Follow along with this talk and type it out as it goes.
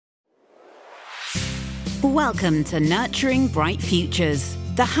Welcome to Nurturing Bright Futures,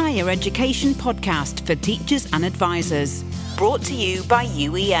 the higher education podcast for teachers and advisors, brought to you by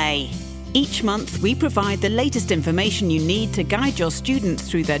UEA. Each month, we provide the latest information you need to guide your students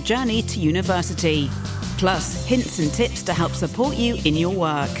through their journey to university, plus hints and tips to help support you in your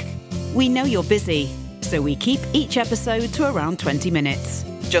work. We know you're busy, so we keep each episode to around 20 minutes,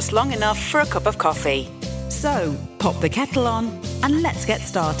 just long enough for a cup of coffee. So, pop the kettle on and let's get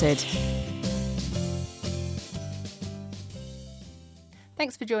started.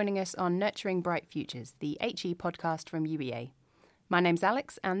 Thanks for joining us on Nurturing Bright Futures, the HE podcast from UEA. My name's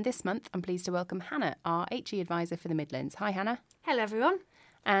Alex, and this month I'm pleased to welcome Hannah, our HE advisor for the Midlands. Hi, Hannah. Hello, everyone.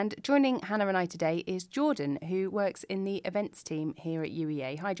 And joining Hannah and I today is Jordan, who works in the events team here at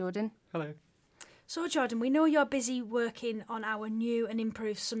UEA. Hi, Jordan. Hello. So, Jordan, we know you're busy working on our new and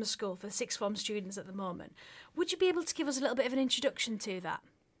improved summer school for sixth form students at the moment. Would you be able to give us a little bit of an introduction to that?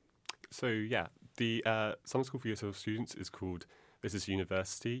 So, yeah, the summer school for Year 12 students is called This is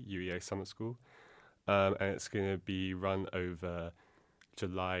University, UEA Summer School, and it's going to be run over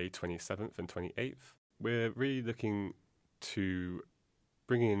July 27th and 28th. We're really looking to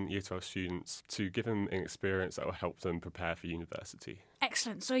bring in Year 12 students to give them an experience that will help them prepare for university.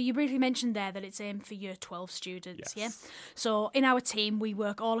 Excellent. So you briefly mentioned there that it's aimed for Year 12 students, Yes. yeah? So in our team, we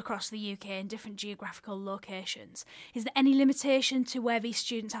work all across the UK in different geographical locations. Is there any limitation to where these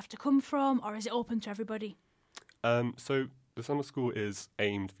students have to come from, or is it open to everybody? So the summer school is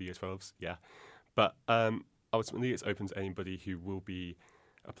aimed for Year 12s, yeah, but ultimately it's open to anybody who will be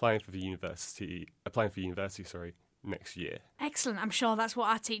applying for university, next year. Excellent. I'm sure that's what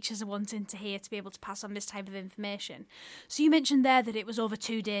our teachers are wanting to hear, to be able to pass on this type of information. So you mentioned there that it was over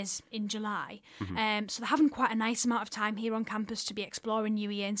 2 days in July. So they're having quite a nice amount of time here on campus to be exploring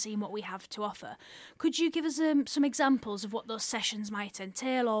UEA and seeing what we have to offer. Could you give us some examples of what those sessions might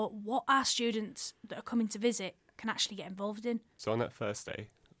entail, or what our students that are coming to visit can actually get involved in? So on that first day,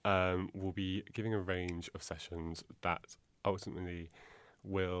 we'll be giving a range of sessions that ultimately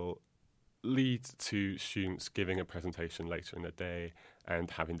will lead to students giving a presentation later in the day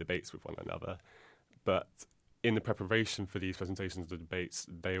and having debates with one another. But in the preparation for these presentations and debates,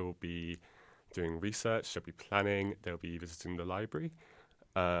 they will be doing research, they'll be planning, they'll be visiting the library,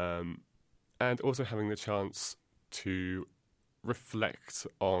 and also having the chance to reflect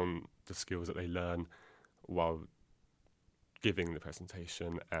on the skills that they learn while giving the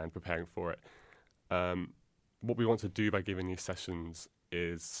presentation and preparing for it. What we want to do by giving these sessions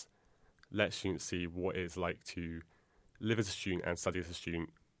is let students see what it's like to live as a student and study as a student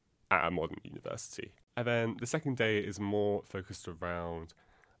at a modern university. And then the second day is more focused around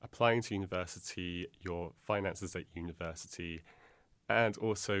applying to university, your finances at university, and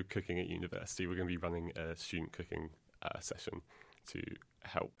also cooking at university. We're going to be running a student cooking session to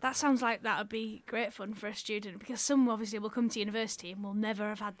help. That sounds like that would be great fun for a student, because some obviously will come to university and will never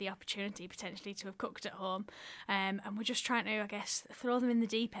have had the opportunity potentially to have cooked at home, and we're just trying to, I guess, throw them in the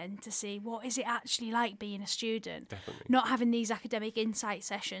deep end to see what is it actually like being a student. Definitely. Not having these academic insight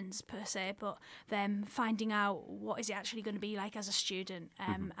sessions per se, but them finding out what is it actually going to be like as a student,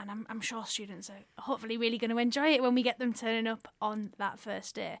 and I'm sure students are hopefully really going to enjoy it when we get them turning up on that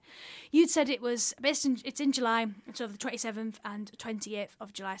first day. You'd said it's in July, so the 27th and 28th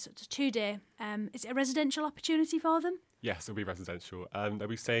of July, so it's a 2-day. Is it a residential opportunity for them? Yes, it'll be residential. They'll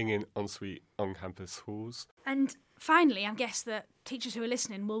be staying in ensuite on-campus halls. And finally, I guess that teachers who are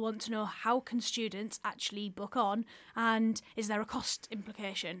listening will want to know, how can students actually book on, and is there a cost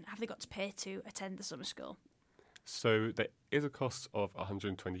implication? Have they got to pay to attend the summer school? So there is a cost of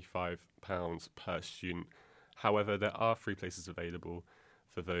 £125 per student. However, there are free places available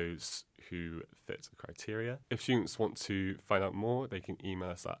for those who fit the criteria. If students want to find out more, they can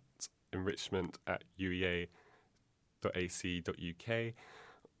email us at enrichment@uea.ac.uk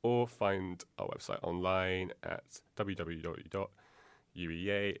or find our website online at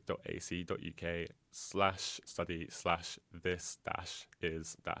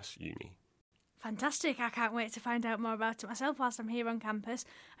www.uea.ac.uk/study/this-is-uni. Fantastic. I can't wait to find out more about it myself whilst I'm here on campus,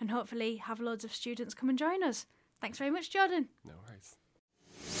 and hopefully have loads of students come and join us. Thanks very much, Jordan. No worries.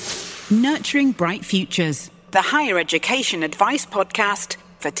 Nurturing Bright Futures, the higher education advice podcast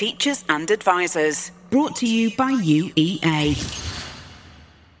for teachers and advisors, brought to you by UEA.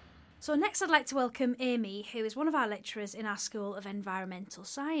 So next I'd like to welcome Amy, who is one of our lecturers in our School of Environmental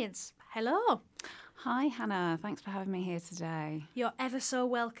Science. Hello. Hi, Hannah. Thanks for having me here today. You're ever so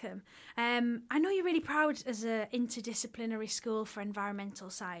welcome. I know you're really proud as an interdisciplinary school for environmental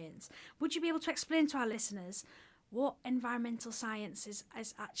science. Would you be able to explain to our listeners what environmental science is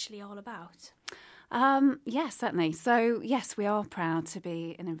actually all about? Yes, certainly. So, yes, we are proud to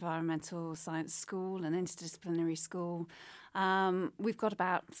be an environmental science school, an interdisciplinary school. We've got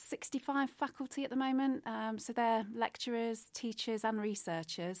about 65 faculty at the moment. So they're lecturers, teachers and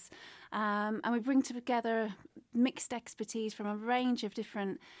researchers. And we bring together mixed expertise from a range of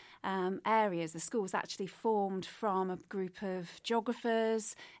different areas. The school's actually formed from a group of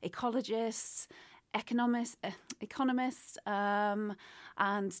geographers, ecologists, economists,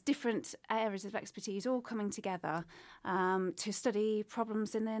 and different areas of expertise all coming together to study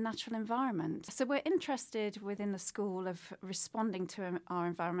problems in the natural environment. So we're interested within the school of responding to our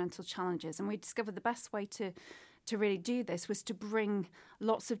environmental challenges, and we discovered the best way to really do this was to bring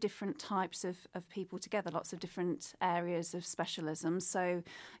lots of different types of people together, lots of different areas of specialism. So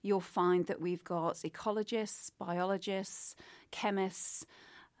you'll find that we've got ecologists, biologists, chemists,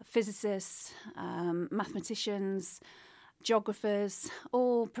 physicists, mathematicians, geographers,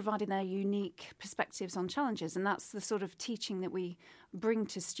 all providing their unique perspectives on challenges. And that's the sort of teaching that we bring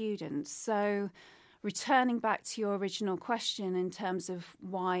to students. So returning back to your original question in terms of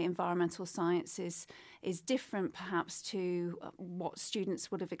why environmental science is different perhaps to what students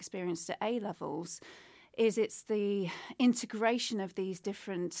would have experienced at A-levels, it's the integration of these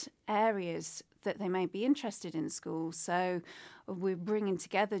different areas that they may be interested in school. So we're bringing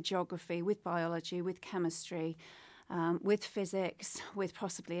together geography with biology, with chemistry, with physics, with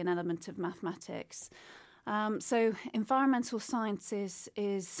possibly an element of mathematics. So environmental sciences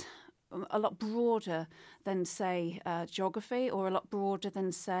is a lot broader than, say, geography, or a lot broader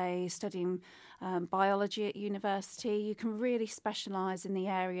than, say, studying biology at university. You can really specialise in the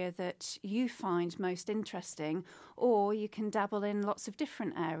area that you find most interesting, or you can dabble in lots of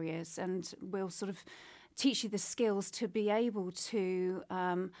different areas, and we'll sort of teach you the skills to be able to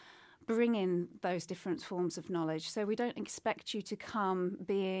bring in those different forms of knowledge. So we don't expect you to come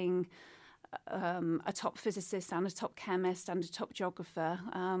being a top physicist and a top chemist and a top geographer.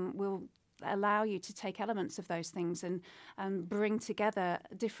 We'll allow you to take elements of those things and bring together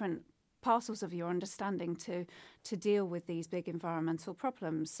different parcels of your understanding to deal with these big environmental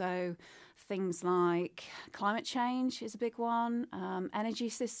problems. So things like climate change is a big one, energy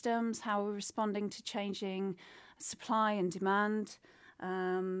systems, how we're responding to changing supply and demand,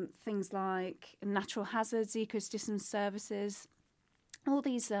 things like natural hazards, ecosystem services. All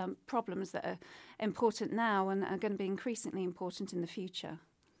these problems that are important now and are going to be increasingly important in the future.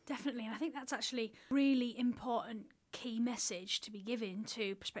 Definitely, and I think that's actually really important key message to be given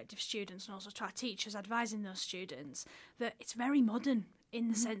to prospective students and also to our teachers advising those students that it's very modern in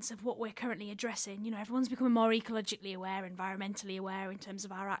the sense of what we're currently addressing. You know, everyone's becoming more ecologically aware, environmentally aware in terms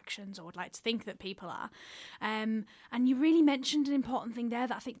of our actions, or would like to think that people are. And you really mentioned an important thing there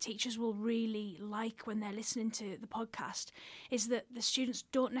that I think teachers will really like when they're listening to the podcast, is that the students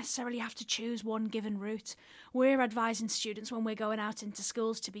don't necessarily have to choose one given route. We're advising students when we're going out into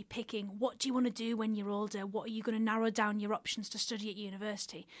schools to be picking, what do you want to do when you're older? What are you going to narrow down your options to study at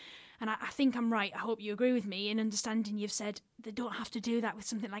university? And I think I'm right, I hope you agree with me, in understanding you've said they don't have to do that with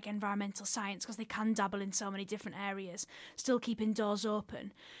something like environmental science, because they can dabble in so many different areas, still keeping doors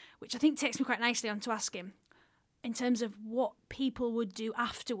open, which I think takes me quite nicely on to ask him, in terms of what people would do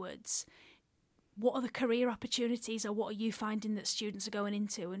afterwards, what are the career opportunities, or what are you finding that students are going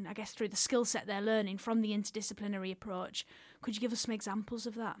into? And I guess through the skill set they're learning from the interdisciplinary approach, could you give us some examples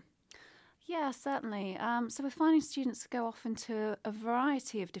of that? Yeah, certainly. So we're finding students go off into a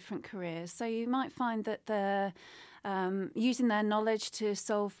variety of different careers. So you might find that they're using their knowledge to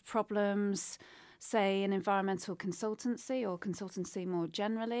solve problems, say, in environmental consultancy or consultancy more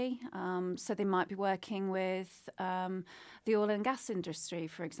generally. So they might be working with the oil and gas industry,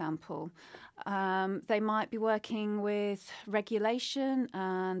 for example. They might be working with regulation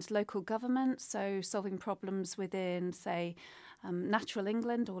and local government, so solving problems within, say, Natural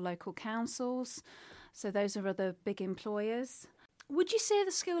England or local councils. So those are other big employers. Would you say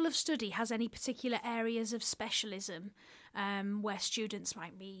the School of Study has any particular areas of specialism where students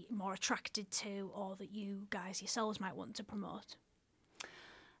might be more attracted to, or that you guys yourselves might want to promote?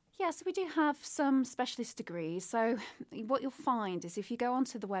 Yes, we do have some specialist degrees. So what you'll find is if you go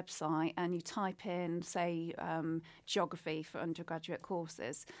onto the website and you type in, say, geography for undergraduate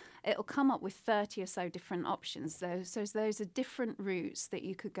courses, it'll come up with 30 or so different options. So those are different routes that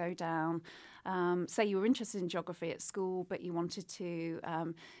you could go down. Say you were interested in geography at school, but you wanted to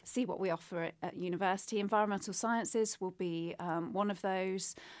see what we offer at university. Environmental sciences will be one of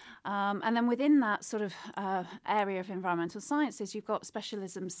those. And then within that sort of area of environmental sciences, you've got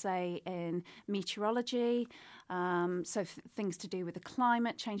specialisms, say, in meteorology, so things to do with the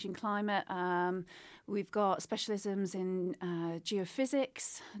climate, changing climate. We've got specialisms in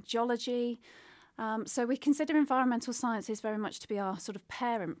geophysics, geology. So we consider environmental sciences very much to be our sort of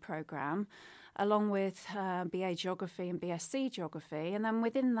parent programme, along with BA Geography and BSc Geography. And then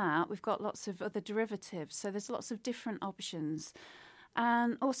within that, we've got lots of other derivatives. So there's lots of different options.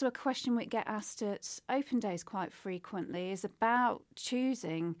 And also a question we get asked at Open Days quite frequently is about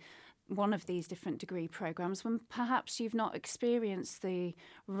choosing one of these different degree programmes when perhaps you've not experienced the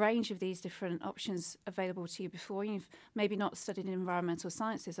range of these different options available to you before. You've maybe not studied environmental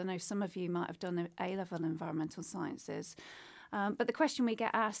sciences. I know some of you might have done A-level environmental sciences. But the question we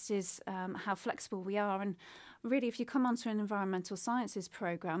get asked is how flexible we are. And really, if you come onto an environmental sciences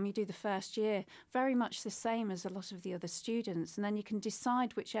programme, you do the first year very much the same as a lot of the other students. And then you can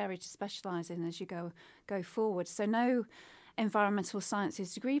decide which area to specialise in as you go forward. So no environmental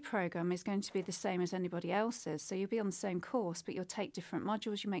sciences degree programme is going to be the same as anybody else's. So you'll be on the same course, but you'll take different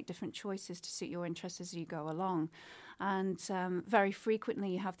modules, you make different choices to suit your interests as you go along. And very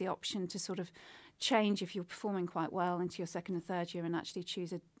frequently you have the option to sort of change if you're performing quite well into your second and third year and actually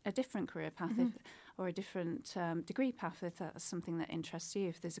choose a different career path or a different degree path if that's something that interests you,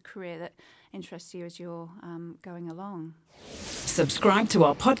 if there's a career that interests you as you're going along. Subscribe to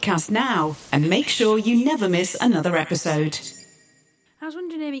our podcast now and make sure you never miss another episode. I was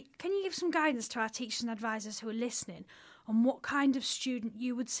wondering, Amy, can you give some guidance to our teachers and advisors who are listening on what kind of student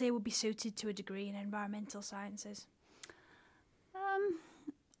you would say would be suited to a degree in environmental sciences?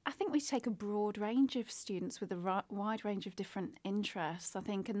 I think we take a broad range of students with a wide range of different interests. I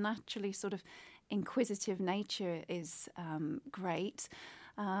think a naturally sort of inquisitive nature is great.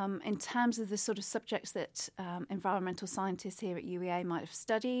 In terms of the sort of subjects that environmental scientists here at UEA might have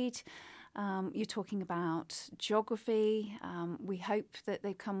studied, you're talking about geography. We hope that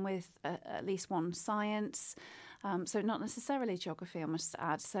they come with at least one science. So not necessarily geography, I must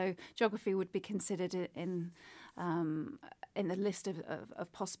add. So geography would be considered in the list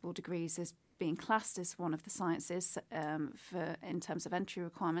of possible degrees as being classed as one of the sciences in terms of entry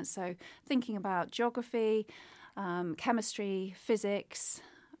requirements. So thinking about geography, chemistry, physics,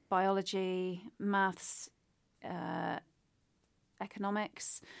 biology, maths,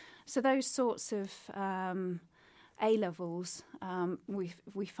 economics. So those sorts of A-levels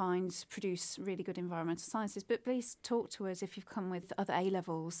we find produce really good environmental sciences. But please talk to us if you've come with other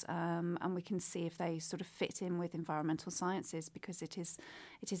A-levels and we can see if they sort of fit in with environmental sciences, because it is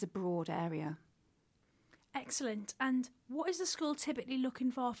a broad area. Excellent. And what is the school typically looking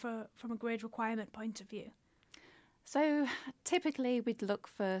for from a grade requirement point of view? So typically we'd look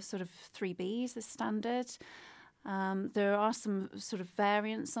for sort of 3 Bs as standard. There are some sort of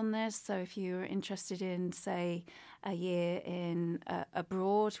variants on this. So if you're interested in, say, a year in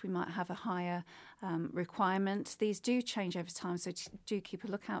abroad, we might have a higher requirement. These do change over time, so do keep a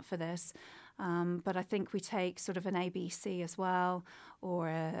lookout for this. But I think we take sort of an ABC as well, or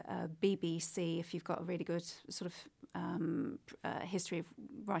a BBC if you've got a really good sort of history of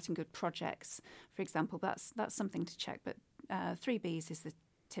writing good projects, for example. That's something to check. But 3 Bs is the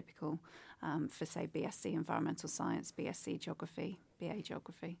typical for, say, BSc Environmental Science, BSc Geography, BA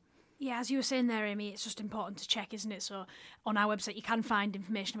Geography. Yeah, as you were saying there, Amy, it's just important to check, isn't it? So on our website, you can find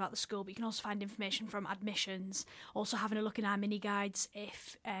information about the school, but you can also find information from admissions. Also having a look in our mini guides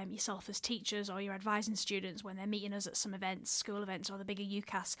if yourself as teachers or you're advising students when they're meeting us at some events, school events or the bigger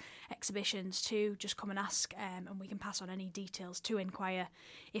UCAS exhibitions, to just come and ask and we can pass on any details to inquire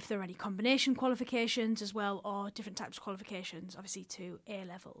if there are any combination qualifications as well, or different types of qualifications, obviously to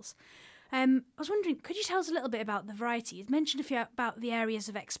A-levels. I was wondering, could you tell us a little bit about the variety? You'd mentioned about the areas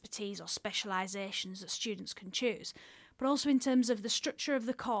of expertise or specialisations that students can choose, but also in terms of the structure of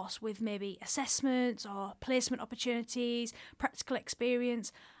the course with maybe assessments or placement opportunities, practical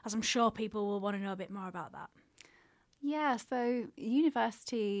experience, as I'm sure people will want to know a bit more about that. Yeah, so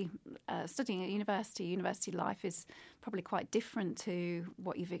university, studying at university life is probably quite different to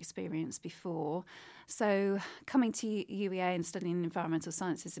what you've experienced before. So coming to UEA and studying environmental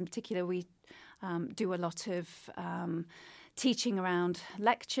sciences in particular, we do a lot of teaching around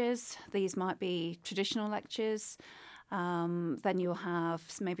lectures. These might be traditional lectures. Then you'll have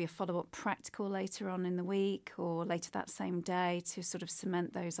maybe a follow-up practical later on in the week or later that same day to sort of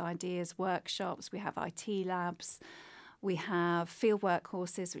cement those ideas. Workshops, we have IT labs. We have fieldwork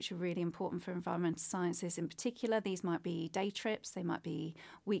courses, which are really important for environmental sciences in particular. These might be day trips, they might be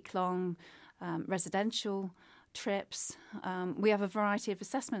week-long residential trips. We have a variety of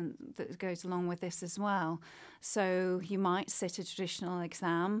assessment that goes along with this as well. So you might sit a traditional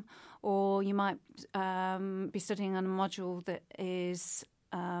exam, or you might be studying on a module that is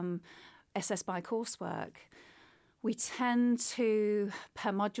assessed by coursework. We tend to,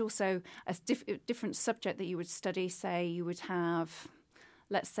 per module, so a different subject that you would study, say you would have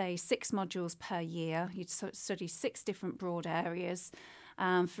let's say, 6 modules per year. You'd study 6 different broad areas.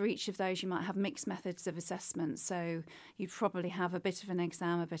 For each of those, you might have mixed methods of assessment. So you'd probably have a bit of an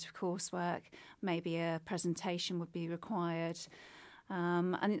exam, a bit of coursework, maybe a presentation would be required.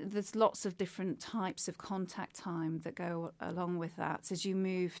 And there's lots of different types of contact time that go along with that. As you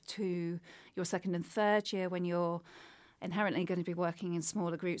move to your 2nd and 3rd year, when you're inherently going to be working in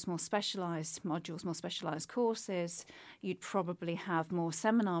smaller groups, more specialised modules, more specialised courses, you'd probably have more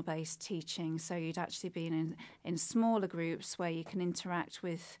seminar-based teaching. So you'd actually be in smaller groups where you can interact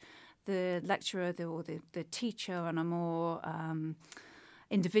with the lecturer or the teacher on a more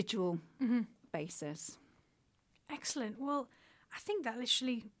individual basis. Excellent. Well, I think that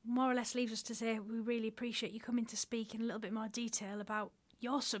literally more or less leaves us to say we really appreciate you coming to speak in a little bit more detail about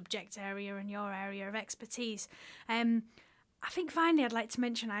your subject area and your area of expertise. I think finally I'd like to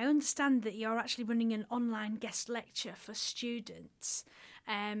mention, I understand that you're actually running an online guest lecture for students.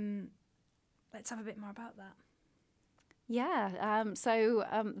 Let's have a bit more about that. Yeah, so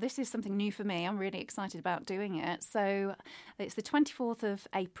this is something new for me. I'm really excited about doing it. So it's the 24th of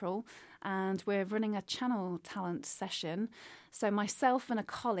April and we're running a Channel Talent session. So myself and a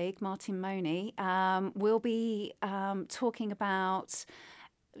colleague, Martin Money, will be talking about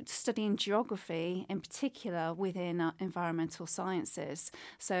studying geography in particular within environmental sciences.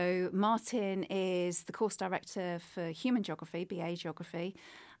 So Martin is the course director for Human Geography, BA Geography,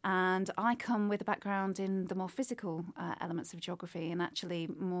 and I come with a background in the more physical elements of geography and actually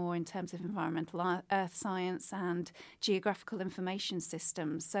more in terms of environmental earth science and geographical information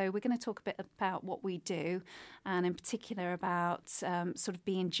systems. So we're going to talk a bit about what we do and in particular about sort of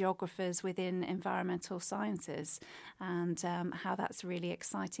being geographers within environmental sciences and how that's really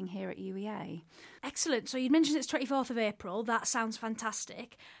exciting here at UEA. Excellent. So you mentioned it's 24th of April. That sounds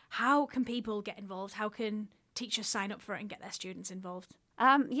fantastic. How can people get involved? How can teachers sign up for it and get their students involved?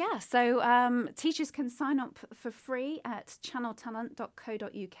 So teachers can sign up for free at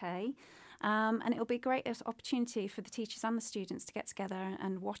channeltalent.co.uk and it'll be a great opportunity for the teachers and the students to get together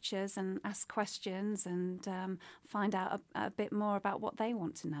and watch us and ask questions and find out a bit more about what they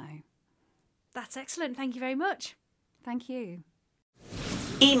want to know. That's excellent. Thank you very much. Thank you.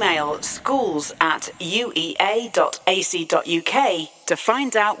 Email schools@uea.ac.uk to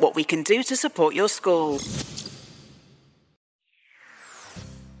find out what we can do to support your school.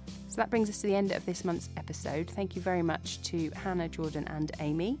 So that brings us to the end of this month's episode. Thank you very much to Hannah, Jordan and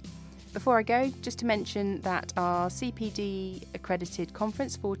Amy. Before I go, just to mention that our CPD accredited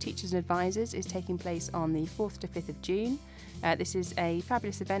conference for teachers and advisors is taking place on the 4th to 5th of June. This is a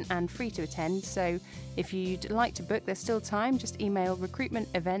fabulous event and free to attend, so if you'd like to book, there's still time. Just email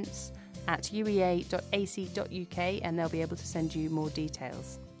recruitmentevents@uea.ac.uk and they'll be able to send you more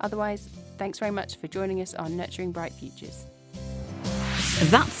details. Otherwise, thanks very much for joining us on Nurturing Bright Futures.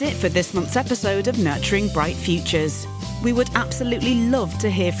 That's it for this month's episode of Nurturing Bright Futures. We would absolutely love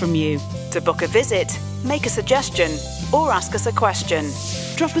to hear from you. To book a visit, make a suggestion, or ask us a question,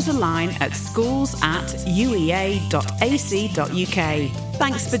 drop us a line at schools@uea.ac.uk.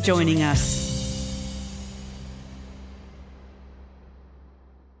 Thanks for joining us.